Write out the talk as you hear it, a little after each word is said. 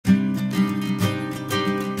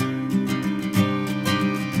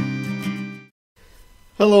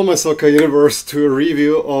Hello my soccer universe, to a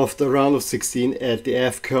review of the round of 16 at the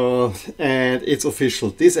AFCON, and it's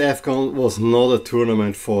official. This AFCON was not a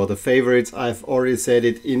tournament for the favorites. I've already said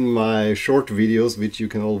it in my short videos, which you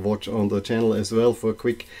can all watch on the channel as well for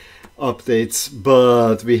quick updates.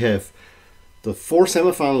 But we have the 4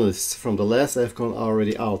 semifinalists from the last AFCON are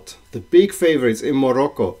already out. The big favorites in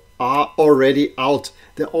Morocco are already out.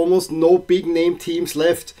 There are almost no big name teams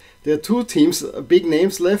left. There are 2 teams, big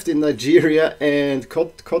names left in Nigeria and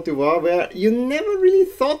Cote d'Ivoire, where you never really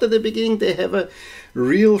thought at the beginning they have a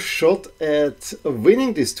real shot at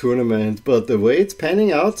winning this tournament. But the way it's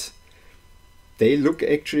panning out, they look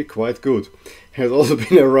actually quite good. It has also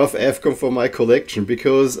been a rough AFCON for my collection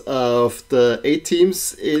because of the 8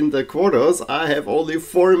 teams in the quarters. I have only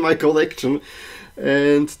 4 in my collection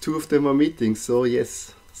and 2 of them are meeting. So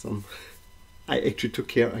yes, I actually took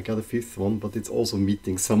care, I got a 5th one, but it's also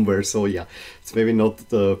meeting somewhere, so yeah, it's maybe not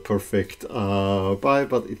the perfect buy,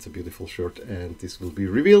 but it's a beautiful shirt, and this will be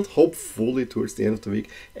revealed hopefully towards the end of the week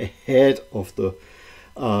ahead of the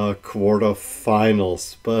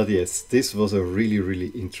quarterfinals. But yes, this was a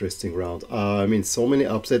really interesting round. I mean, so many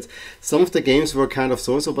upsets. Some of the games were kind of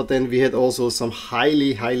so-and-so, but then we had also some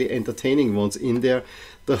highly entertaining ones in there.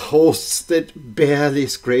 The hosts that barely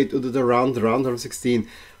scraped into the round of 16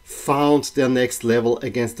 found their next level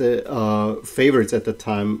against the favorites at the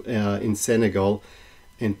time in Senegal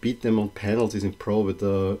and beat them on penalties in pro with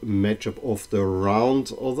the matchup of the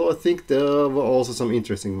round. Although I think there were also some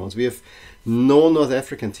interesting ones. We have no North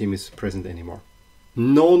African team is present anymore.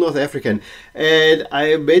 No North African. And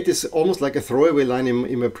I made this almost like a throwaway line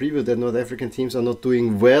in my preview that North African teams are not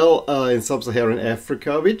doing well in sub-Saharan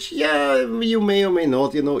Africa, which, yeah, you may or may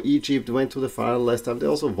not. You know, Egypt went to the final last time. They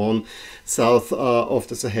also won south of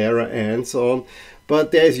the Sahara and so on.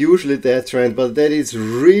 But there's usually that trend, but that is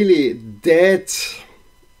really that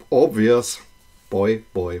obvious. Boy.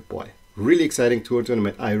 Really exciting tour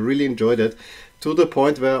tournament. I really enjoyed it to the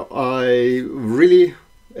point where I really...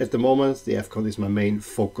 At the moment, the AFCON is my main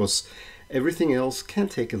focus. Everything else can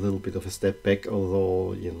take a little bit of a step back,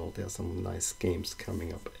 although, you know, there are some nice games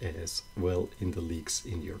coming up as well in the leagues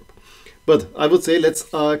in Europe. But I would say let's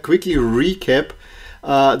quickly recap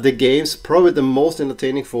the games. Probably the most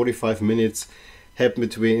entertaining 45 minutes happened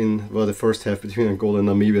between, well, the first half between Angola and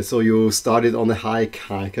Namibia. So you started on a high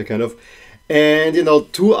kind of. And, you know,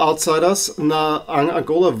 2 outsiders,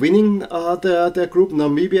 Angola winning their group,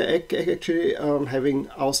 Namibia actually having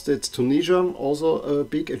ousted Tunisia, also a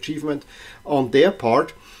big achievement on their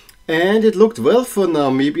part. And it looked well for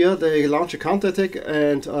Namibia. They launched a counterattack,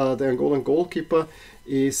 and the Angolan goalkeeper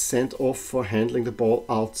is sent off for handling the ball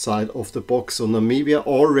outside of the box. So Namibia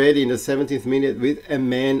already in the 17th minute with a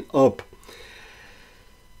man up.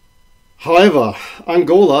 However,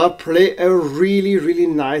 Angola play a really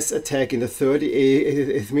nice attack in the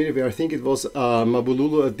 38th minute, where I think it was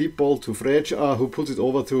Mabululu, a deep ball to Frej, who puts it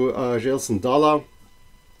over to Gelson Dalla,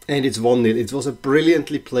 and it's 1-0. It was a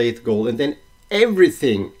brilliantly played goal, and then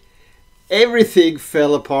everything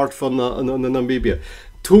fell apart for Namibia.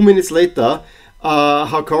 2 minutes later,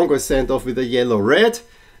 Congo is sent off with a yellow-red.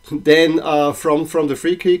 Then from the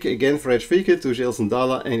free kick, again Frej free kick to Gelson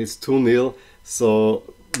Dalla, and it's 2-0. So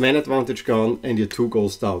man advantage gone and you're 2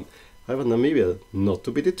 goals down. However, Namibia, not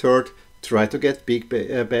to be deterred, try to get big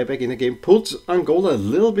back in the game, put Angola a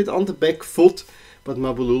little bit on the back foot, but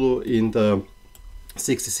Mabululu in the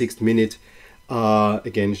 66th minute,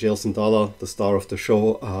 again Gelson Dalla, the star of the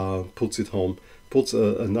show, puts it home, puts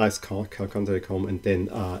a nice counter home, and then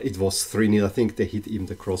it was 3-0. I think they hit even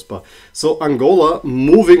the crossbar. So Angola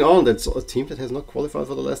moving on. That's a team that has not qualified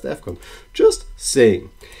for the last AFCON. Just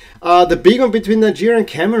saying. The big one between Nigeria and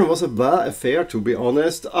Cameroon was a bad affair, to be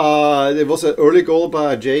honest. There was an early goal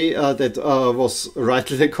by Jay that was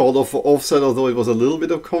rightly called off for offside, although it was a little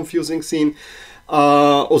bit of a confusing scene.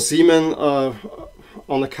 Osimhen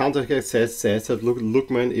on a counter-attack says that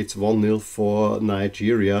Lookman, it's 1-0 for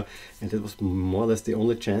Nigeria, and that was more or less the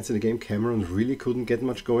only chance in the game. Cameroon really couldn't get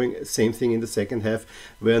much going. Same thing in the second half,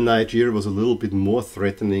 where Nigeria was a little bit more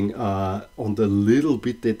threatening on the little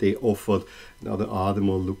bit that they offered. Now the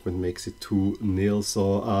Ademo Lookman makes it 2-0.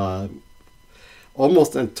 So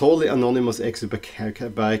almost a totally anonymous exit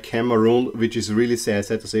by Cameroon, which is really sad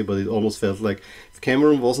to say, but it almost felt like if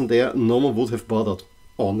Cameroon wasn't there, no one would have bothered.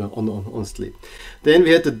 Honestly. Then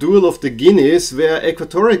we had the duel of the Guineas, where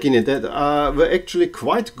Equatorial Guinea that were actually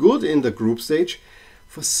quite good in the group stage.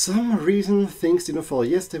 For some reason things didn't fall.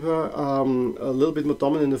 Yes, they were a little bit more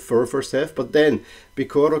dominant in the first half, but then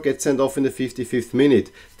Bikoro gets sent off in the 55th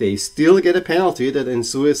minute. They still get a penalty that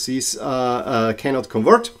Nsuesis cannot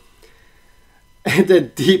convert. And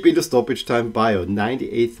then deep into stoppage time, Bio,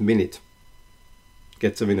 98th minute.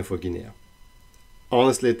 gets a winner for Guinea.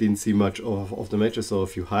 Honestly, I didn't see much of the match. I saw a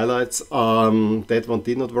few highlights. That one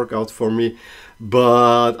did not work out for me,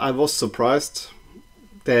 but I was surprised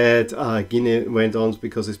that Guinea went on,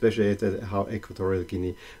 because especially that how Equatorial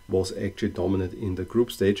Guinea was actually dominant in the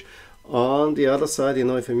group stage. On the other side, you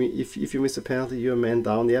know, if you miss a penalty, you're a man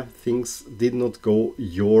down. Yeah, things did not go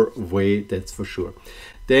your way, that's for sure.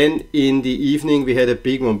 Then in the evening we had a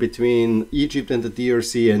big one between Egypt and the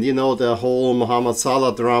DRC, and you know the whole Mohamed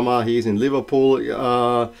Salah drama. He's in Liverpool,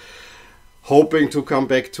 hoping to come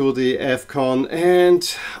back to the AFCON,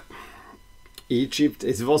 and Egypt,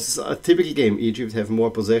 it was a typical game. Egypt have more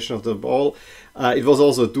possession of the ball. It was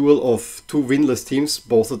also a duel of two winless teams.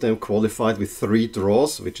 Both of them qualified with 3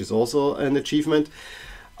 draws, which is also an achievement.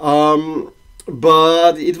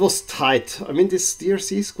 But it was tight. I mean, this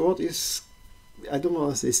DRC squad is, I don't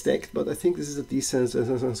want to say stacked, but I think this is a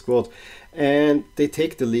decent squad. And they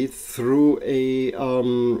take the lead through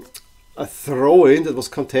a throw-in that was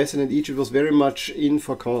contested, and Egypt was very much in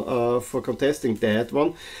for contesting that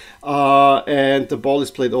one. And the ball is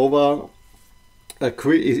played over.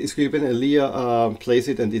 Squilben Elia plays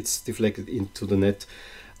it, and it's deflected into the net.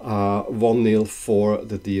 1-0 for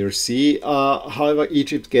the DRC. However,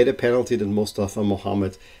 Egypt get a penalty that Mustafa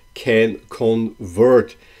Mohamed can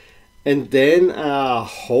convert. And then a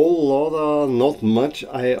whole lot of not much.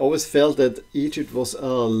 I always felt that Egypt was a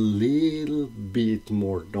little bit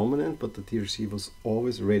more dominant, but the DRC was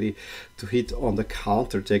always ready to hit on the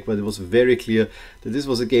counter-attack. But it was very clear that this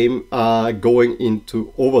was a game going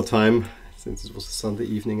into overtime. Since it was a Sunday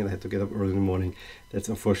evening and I had to get up early in the morning, that's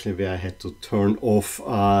unfortunately where I had to turn off.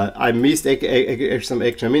 I missed some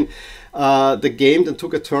action. I mean, the game then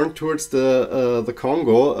took a turn towards the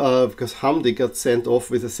Congo because Hamdi got sent off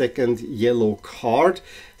with a second yellow card.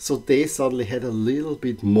 So they suddenly had a little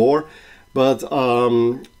bit more. But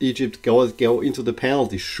Egypt go into the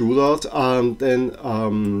penalty shootout. Then,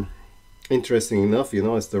 interesting enough, you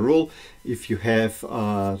know, it's the rule. If you have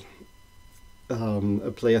a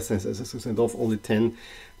player sent off, only 10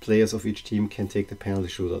 players of each team can take the penalty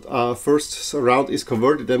shootout. First round is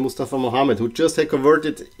converted, then Mustafa Mohamed, who just had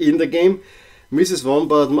converted in the game, misses one,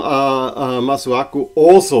 but Masuaku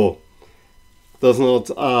also does not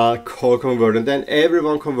convert, and then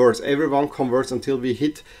everyone converts until we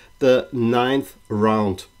hit the 9th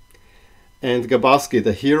round. And Gabaski,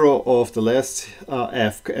 the hero of the last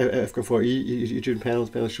AFCON for Egypt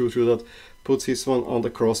penalty shootout, puts his one on the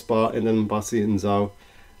crossbar, and then Mbassi Nzau,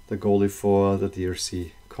 the goalie for the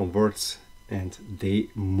DRC, converts, and they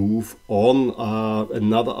move on.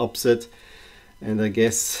 Another upset, and I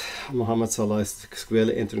guess Mohamed Salah is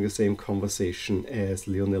squarely entering the same conversation as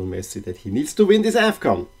Lionel Messi, that he needs to win this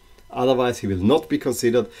AFCON. Otherwise, he will not be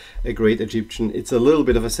considered a great Egyptian. It's a little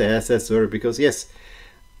bit of a sad story, because yes,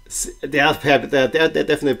 there are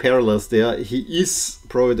definitely parallels there. He is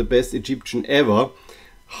probably the best Egyptian ever.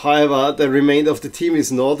 However, the remainder of the team is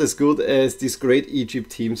not as good as these great Egypt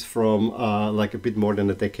teams from like a bit more than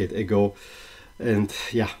a decade ago. And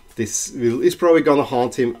yeah, this is probably gonna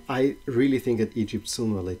haunt him. I really think that Egypt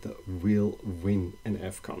sooner or later will win an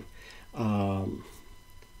AFCON.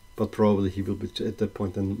 But probably he will be at that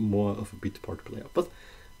point then more of a bit part player. But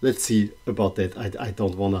let's see about that. I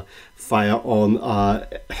don't wanna fire on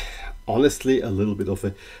honestly a little bit of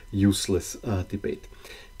a useless debate.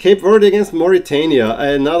 Cape Verde against Mauritania,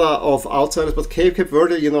 another of outsiders, but Cape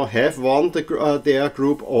Verde, you know, have won their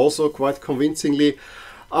group also quite convincingly.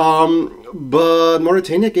 But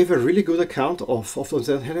Mauritania gave a really good account of themselves,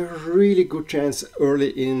 had a really good chance early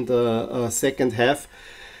in the second half,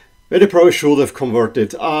 where they probably should have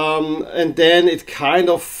converted. And then it kind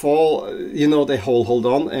of you know, they hold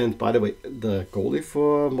on. And by the way, the goalie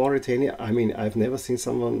for Mauritania, I mean, I've never seen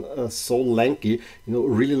someone so lanky, you know,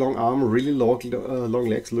 really long arm, really long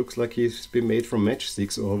legs, looks like he's been made from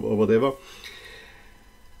matchsticks or whatever.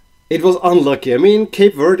 It was unlucky. I mean,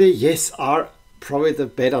 Cape Verde, yes, are probably the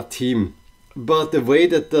better team. But the way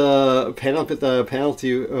that the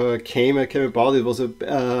penalty came about, it was a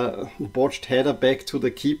botched header back to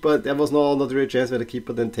the keeper. There was not really a chance where the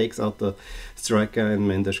keeper then takes out the striker and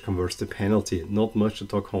Mendes converts the penalty. Not much to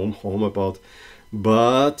talk home about.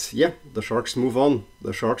 But yeah, the Sharks move on.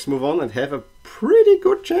 The Sharks move on and have a pretty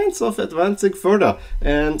good chance of advancing further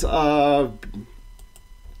and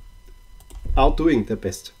outdoing the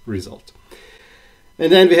best result. And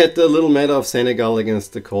then we had the little matter of Senegal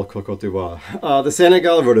against the Cote d'Ivoire. The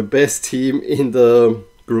Senegal were the best team in the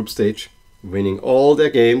group stage, winning all their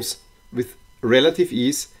games with relative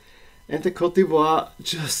ease. And the Cote d'Ivoire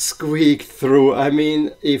just squeaked through. I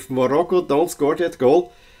mean, if Morocco don't score that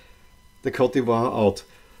goal, the Cote d'Ivoire out.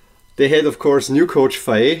 They had, of course, new coach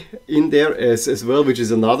Faye in there as well, which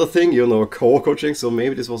is another thing, you know, co-coaching, so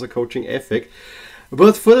maybe this was a coaching effect.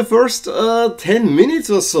 But for the first 10 minutes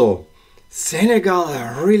or so, Senegal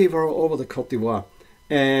really were over the Côte d'Ivoire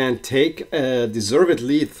and take a deserved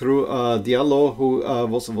lead through Diallo, who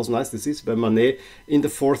was nicely assisted by Mané in the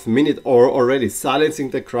 4th minute or already,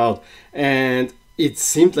 silencing the crowd. And it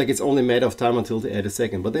seemed like it's only a matter of time until they add a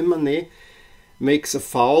second. But then Mané makes a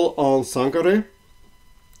foul on Sangaré,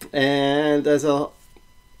 and there's a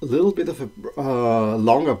little bit of a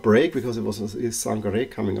longer break because it was Sangaré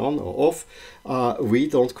coming on or off. We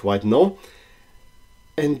don't quite know.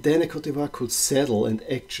 And then Côte d'Ivoire could settle and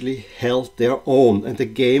actually held their own, and the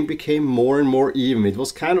game became more and more even. It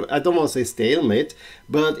was kind of, I don't want to say stalemate,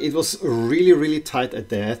 but it was really, really tight at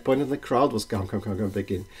that point, and the crowd was come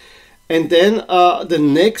back in. And then the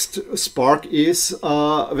next spark is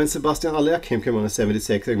when Sébastien Haller came on the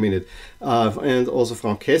 72nd minute, and also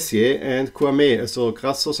Franck Kessié and Kouamé. So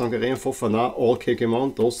Grasso, Sangaré and Fofana all came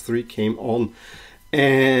on. Those 3 came on.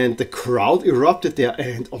 And the crowd erupted there,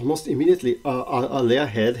 and almost immediately Haller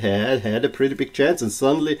had a pretty big chance, and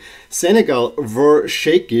suddenly Senegal were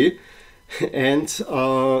shaky, and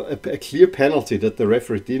a clear penalty that the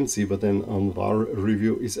referee didn't see, but then on VAR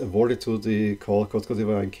review is awarded to the Côte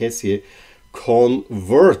d'Ivoire, and Kessié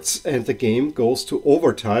converts, and the game goes to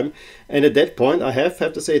overtime. And at that point, I have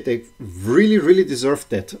to say they really deserved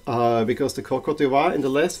that, because the Côte d'Ivoire in the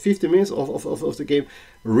last 50 minutes of the game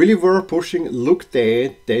really were pushing, looked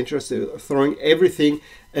dangerous, throwing everything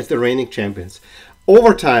at the reigning champions.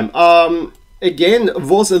 Overtime, again,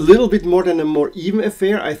 was a little bit more than a more even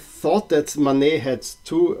affair. I thought that Mané had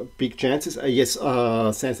 2 big chances. Yes,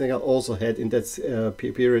 Senegal also had in that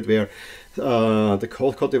period where the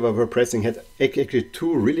Côte d'Ivoire were pressing, had actually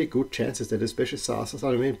 2 really good chances that especially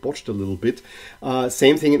Sadio botched a little bit.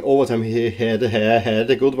 Same thing in overtime. He had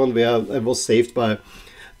a good one where it was saved by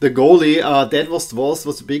the goalie. That was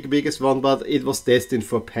the biggest one, but it was destined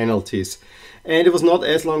for penalties. And it was not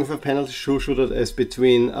as long of a penalty shootout as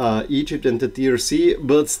between Egypt and the DRC,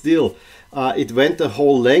 but still, it went the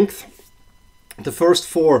whole length. The first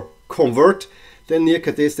 4 convert. Then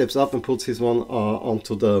Niakate steps up and puts his one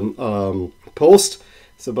onto the post.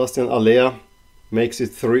 Sébastien Haller makes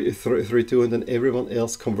it 3-2, and then everyone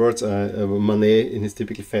else converts. Mané, in his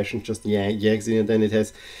typical fashion, just yanks in, and then it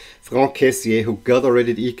has Franck Kessié, who got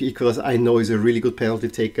already the equalizer. I know he's a really good penalty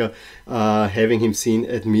taker, having him seen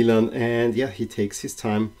at Milan, and yeah, he takes his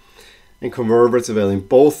time and converts well in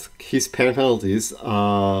both his penalties.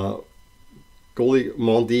 Goalie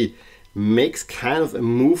Mondi makes kind of a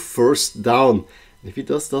move first down. If he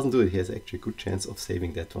doesn't do it, he has actually a good chance of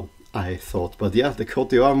saving that one, I thought. But yeah, the Côte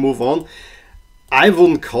d'Ivoire move on. I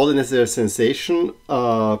wouldn't call it as a sensation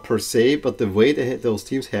per se, but the way those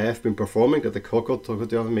teams have been performing, that the Côte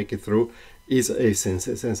d'Ivoire make it through, is a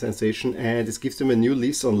sensation, and it gives them a new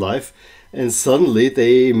lease on life. And suddenly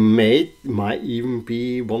they might even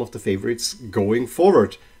be one of the favorites going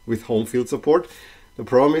forward with home field support. The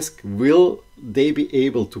problem is, will they be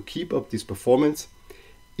able to keep up this performance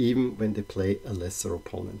even when they play a lesser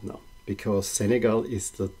opponent now? Because Senegal is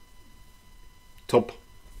the top.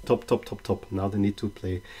 Now they need to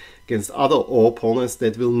play against other opponents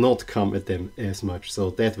that will not come at them as much. So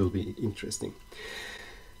that will be interesting.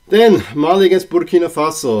 Then Mali against Burkina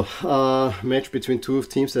Faso, match between 2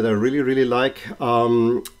 teams that I really like.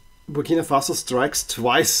 Burkina Faso strikes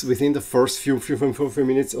twice within the first few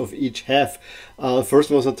minutes of each half. First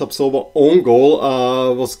one was a Tapsoba own goal,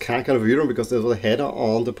 was kind of weird because there was a header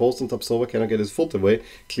on the post and Tapsoba cannot get his foot away,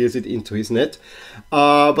 clears it into his net.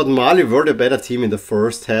 But Mali were the better team in the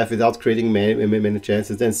first half without creating many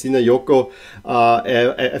chances. Then Sina Yoko,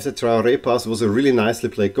 after Traoré pass, was a really nicely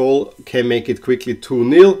played goal, can make it quickly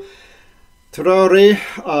 2-0. Traoré,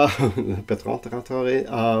 Bertrand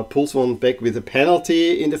Traoré, pulls one back with a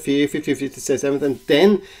penalty in the 57th, and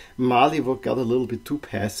then Mali got a little bit too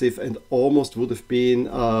passive and almost would have been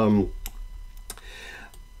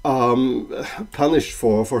punished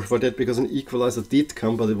for that, because an equalizer did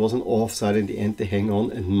come, but it was an offside. In the end they hang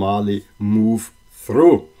on and Mali move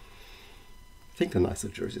through. I think the nicer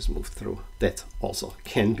jerseys moved through. That also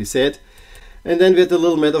can be said. And then we had a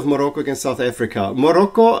little match of Morocco against South Africa.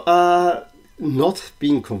 Morocco not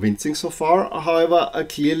being convincing so far, however,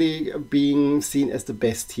 clearly being seen as the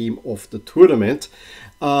best team of the tournament,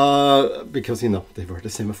 because, you know, they were the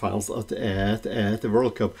semifinals at the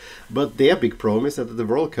World Cup. But their big problem is that at the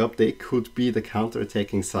World Cup they could be the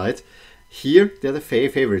counter-attacking side. Here they're the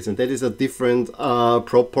favorites, and that is a different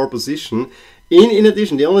proposition. In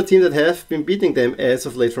addition, the only team that have been beating them as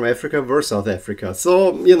of late from Africa were South Africa.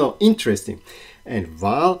 So, you know, interesting. And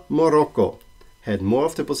while Morocco had more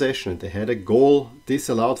of the possession. They had a goal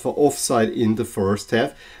disallowed for offside in the first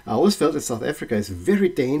half. I always felt that South Africa is very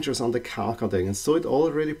dangerous on the counter-attack, and so it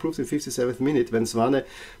already proved in 57th minute when Swane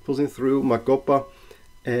pulls in through Makopa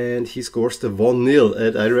and he scores the 1-0.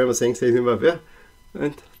 And I remember saying to him, yeah,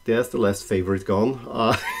 and there's the last favorite gone.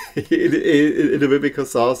 In a way,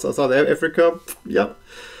 because South Africa, yeah.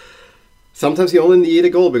 Sometimes you only need a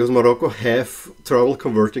goal because Morocco have trouble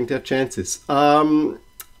converting their chances.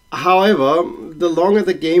 However, the longer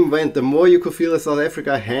the game went, the more you could feel that South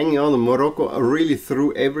Africa hanging on, and Morocco really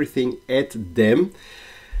threw everything at them.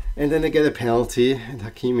 And then they get a penalty, and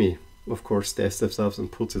Hakimi, of course, steps up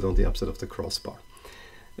and puts it on the upside of the crossbar.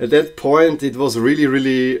 At that point, it was really,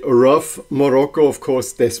 really rough. Morocco, of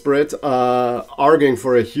course, desperate, arguing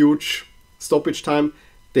for a huge stoppage time.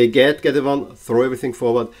 They get the one, throw everything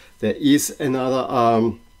forward. There is another,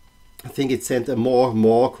 I think it's sent a more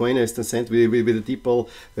Quena is then sent with a deep ball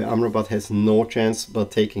where Amrabat has no chance but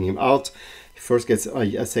taking him out. He first gets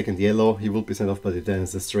a second yellow, he will be sent off, but then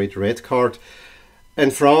it's a straight red card.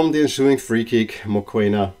 And from the ensuing free kick,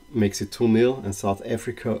 Mokoena makes it 2-0 and South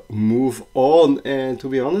Africa move on. And to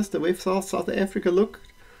be honest, the way South Africa look,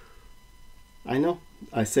 I know,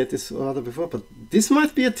 I said this rather before, but this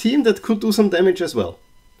might be a team that could do some damage as well.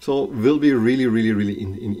 So will be really, really, really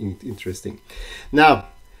interesting. Now,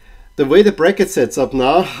 the way the bracket sets up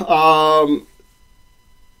now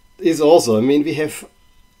is also, I mean, we have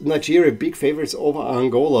Nigeria big favorites over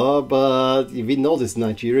Angola, but we know this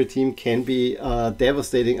Nigeria team can be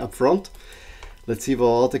devastating up front. Let's see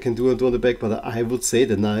what they can do on the back, but I would say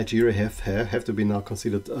that Nigeria have to be now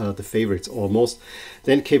considered the favorites almost.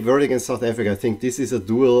 Then Cape Verde against South Africa. I think this is a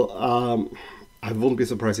duel. I wouldn't be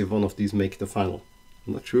surprised if one of these make the final.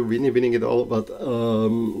 I'm not sure winning it all, but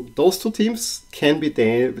those two teams can be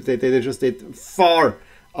dangerous. They far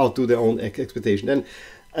outdo their own expectation. And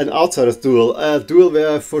an outsiders duel, a duel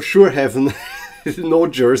where I for sure have no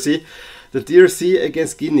jersey. The DRC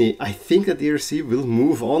against Guinea. I think the DRC will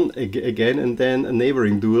move on again, and then a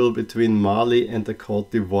neighboring duel between Mali and the Côte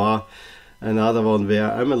d'Ivoire. Another one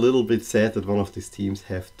where I'm a little bit sad that one of these teams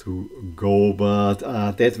have to go,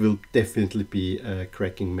 but that will definitely be a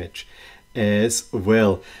cracking match as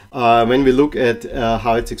well. When we look at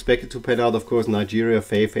how it's expected to pan out, of course, Nigeria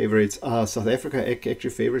favorites, South Africa actually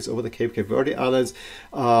favorites over the Cape Verde Islands,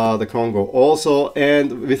 the Congo also,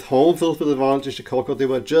 and with home field advantage, the Côte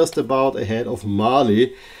d'Ivoire just about ahead of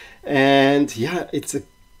Mali. And yeah, it's a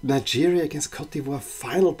Nigeria against Côte d'Ivoire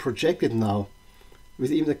final projected now,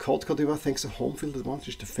 with even the Côte d'Ivoire thanks to home field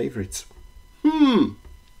advantage the favorites.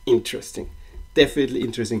 Interesting. Definitely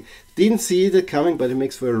interesting. Didn't see it coming, but it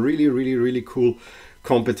makes for a really, really, really cool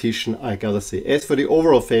competition, I gotta say. As for the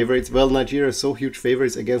overall favorites, well, Nigeria is so huge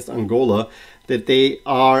favorites against Angola that they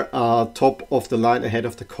are top of the line ahead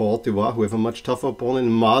of the Côte d'Ivoire, who have a much tougher opponent.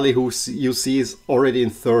 Mali, who you see is already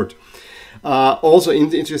in third. Also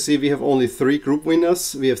interesting, we have only 3 group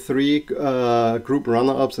winners. We have 3 group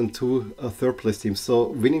runner-ups and 2 third-place teams. So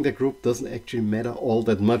winning the group doesn't actually matter all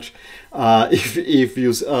that much, if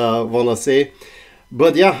you wanna say.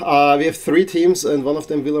 But yeah, we have 3 teams, and one of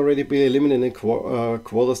them will already be eliminated in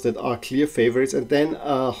quarters that are clear favorites, and then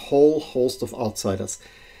a whole host of outsiders.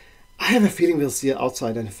 I have a feeling we'll see an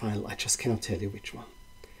outsider in the final. I just cannot tell you which one.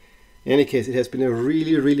 In any case, it has been a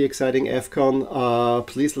really, really exciting AFCON.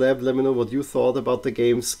 Please let me know what you thought about the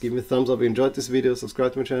games. Give me a thumbs up if you enjoyed this video.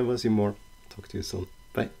 Subscribe to my channel if you want to see more. Talk to you soon.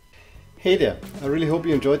 Bye. Hey there, I really hope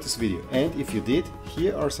you enjoyed this video. And if you did,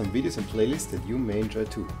 here are some videos and playlists that you may enjoy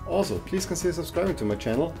too. Also, please consider subscribing to my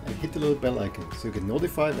channel and hit the little bell icon so you get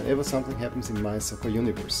notified whenever something happens in my soccer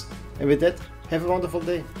universe. And with that, have a wonderful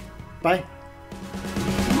day. Bye.